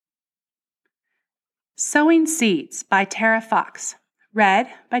Sowing Seeds by Tara Fox, read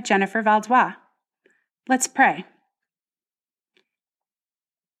by Jennifer Valdois. Let's pray.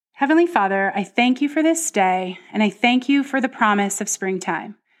 Heavenly Father, I thank you for this day, and I thank you for the promise of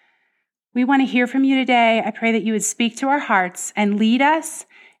springtime. We want to hear from you today. I pray that you would speak to our hearts and lead us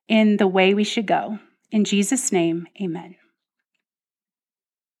in the way we should go. In Jesus' name, amen.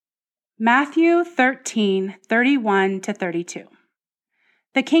 Matthew 13:31-32.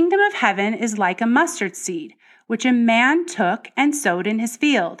 The kingdom of heaven is like a mustard seed, which a man took and sowed in his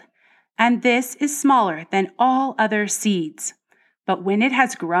field. And this is smaller than all other seeds. But when it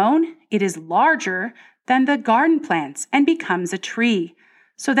has grown, it is larger than the garden plants and becomes a tree,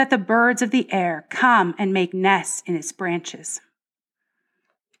 so that the birds of the air come and make nests in its branches.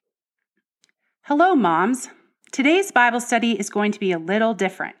 Hello, moms. Today's Bible study is going to be a little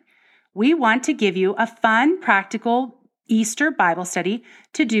different. We want to give you a fun, practical Easter Bible study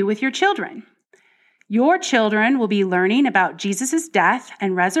to do with your children. Your children will be learning about Jesus' death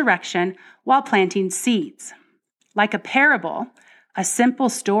and resurrection while planting seeds. Like a parable, a simple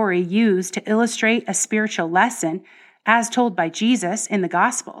story used to illustrate a spiritual lesson as told by Jesus in the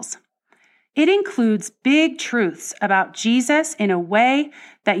Gospels. It includes big truths about Jesus in a way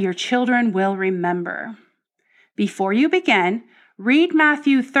that your children will remember. Before you begin, read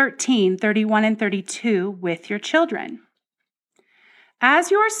Matthew 13:31-32 with your children.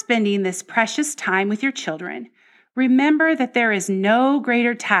 As you are spending this precious time with your children, remember that there is no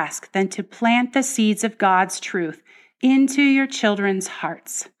greater task than to plant the seeds of God's truth into your children's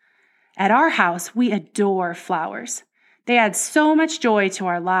hearts. At our house, we adore flowers. They add so much joy to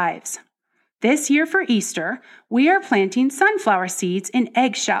our lives. This year for Easter, we are planting sunflower seeds in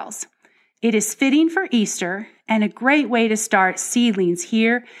eggshells. It is fitting for Easter and a great way to start seedlings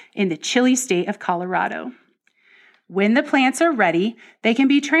here in the chilly state of Colorado. When the plants are ready, they can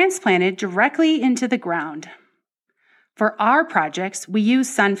be transplanted directly into the ground. For our projects, we use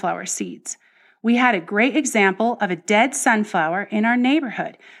sunflower seeds. We had a great example of a dead sunflower in our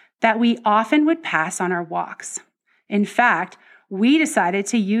neighborhood that we often would pass on our walks. In fact, we decided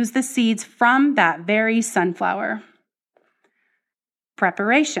to use the seeds from that very sunflower.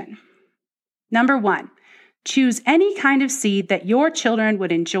 Preparation. Number 1, choose any kind of seed that your children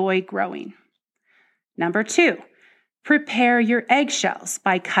would enjoy growing. Number 2, prepare your eggshells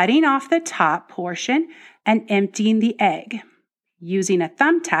by cutting off the top portion and emptying the egg. Using a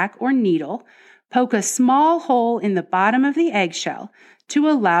thumbtack or needle, poke a small hole in the bottom of the eggshell to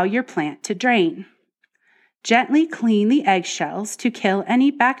allow your plant to drain. Gently clean the eggshells to kill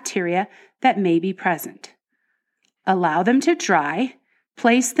any bacteria that may be present. Allow them to dry,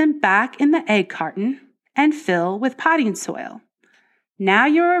 place them back in the egg carton, and fill with potting soil. Now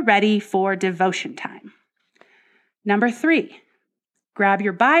you're ready for devotion time. Number 3, grab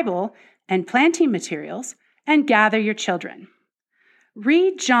your Bible and planting materials and gather your children.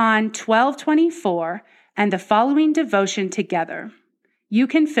 Read John 12:24 and the following devotion together. You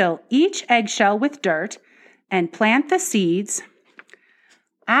can fill each eggshell with dirt and plant the seeds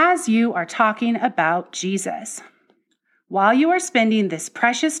as you are talking about Jesus. While you are spending this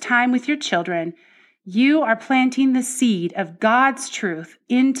precious time with your children, you are planting the seed of God's truth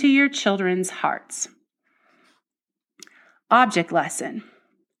into your children's hearts. Object lesson.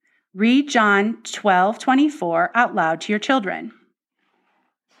 Read John 12:24 out loud to your children.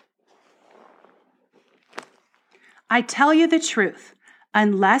 I tell you the truth,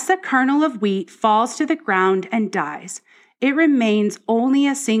 unless a kernel of wheat falls to the ground and dies, it remains only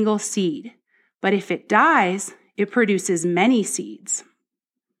a single seed. But if it dies, it produces many seeds.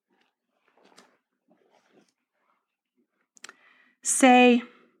 Say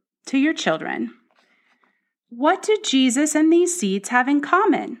to your children, what do Jesus and these seeds have in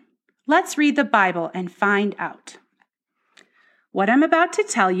common? Let's read the Bible and find out. What I'm about to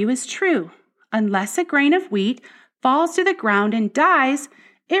tell you is true. Unless a grain of wheat falls to the ground and dies,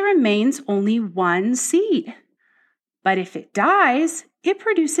 it remains only one seed. But if it dies, it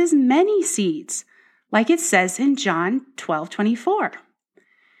produces many seeds, like it says in John 12:24.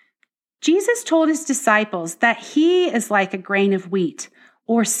 Jesus told his disciples that he is like a grain of wheat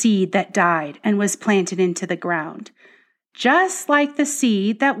or seed that died and was planted into the ground, just like the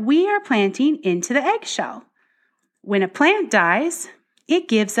seed that we are planting into the eggshell. When a plant dies, it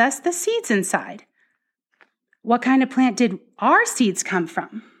gives us the seeds inside. What kind of plant did our seeds come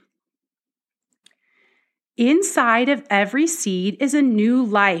from? Inside of every seed is a new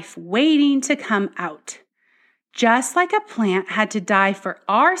life waiting to come out. Just like a plant had to die for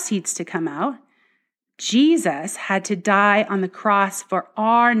our seeds to come out, Jesus had to die on the cross for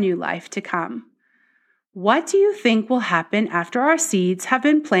our new life to come. What do you think will happen after our seeds have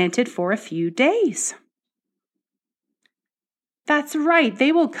been planted for a few days? That's right.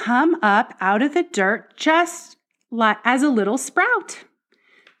 They will come up out of the dirt just as a little sprout.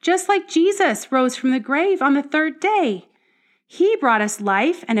 Just like Jesus rose from the grave on the third day. He brought us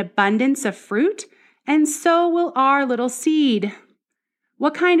life and abundance of fruit, and so will our little seed.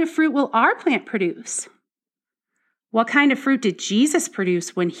 What kind of fruit will our plant produce? What kind of fruit did Jesus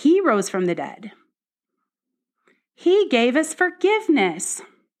produce when he rose from the dead? He gave us forgiveness,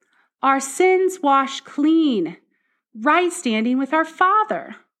 our sins washed clean, right standing with our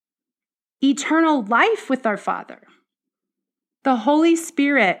Father, eternal life with our Father, the Holy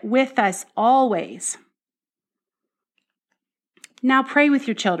Spirit with us always. Now pray with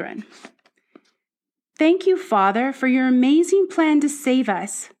your children. Thank you, Father, for your amazing plan to save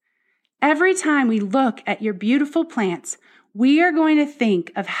us. Every time we look at your beautiful plants, we are going to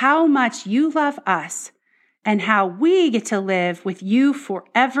think of how much you love us and how we get to live with you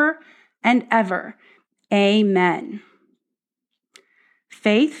forever and ever. Amen.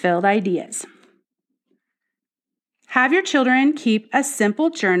 Faith-filled ideas. Have your children keep a simple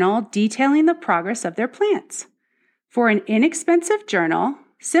journal detailing the progress of their plants. For an inexpensive journal,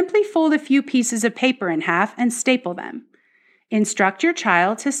 simply fold a few pieces of paper in half and staple them. Instruct your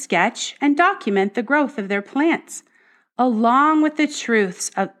child to sketch and document the growth of their plants, along with the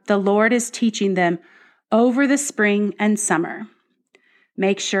truths the Lord is teaching them over the spring and summer.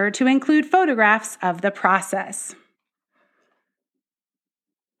 Make sure to include photographs of the process.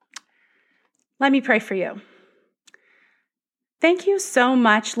 Let me pray for you. Thank you so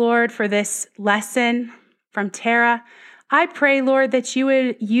much, Lord, for this lesson from Tara. I pray, Lord, that you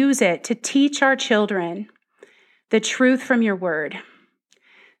would use it to teach our children the truth from your word.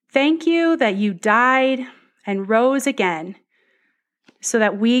 Thank you that you died and rose again so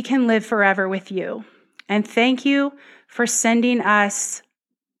that we can live forever with you. And thank you for sending us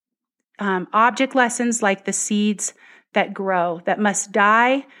object lessons like the seeds that grow, that must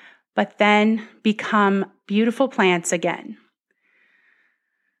die, but then become beautiful plants again.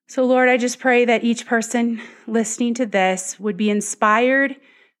 So, Lord, I just pray that each person listening to this would be inspired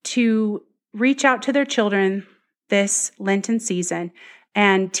to reach out to their children this Lenten season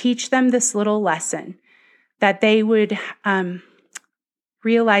and teach them this little lesson, that they would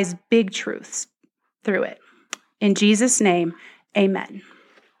realize big truths through it. In Jesus' name, amen.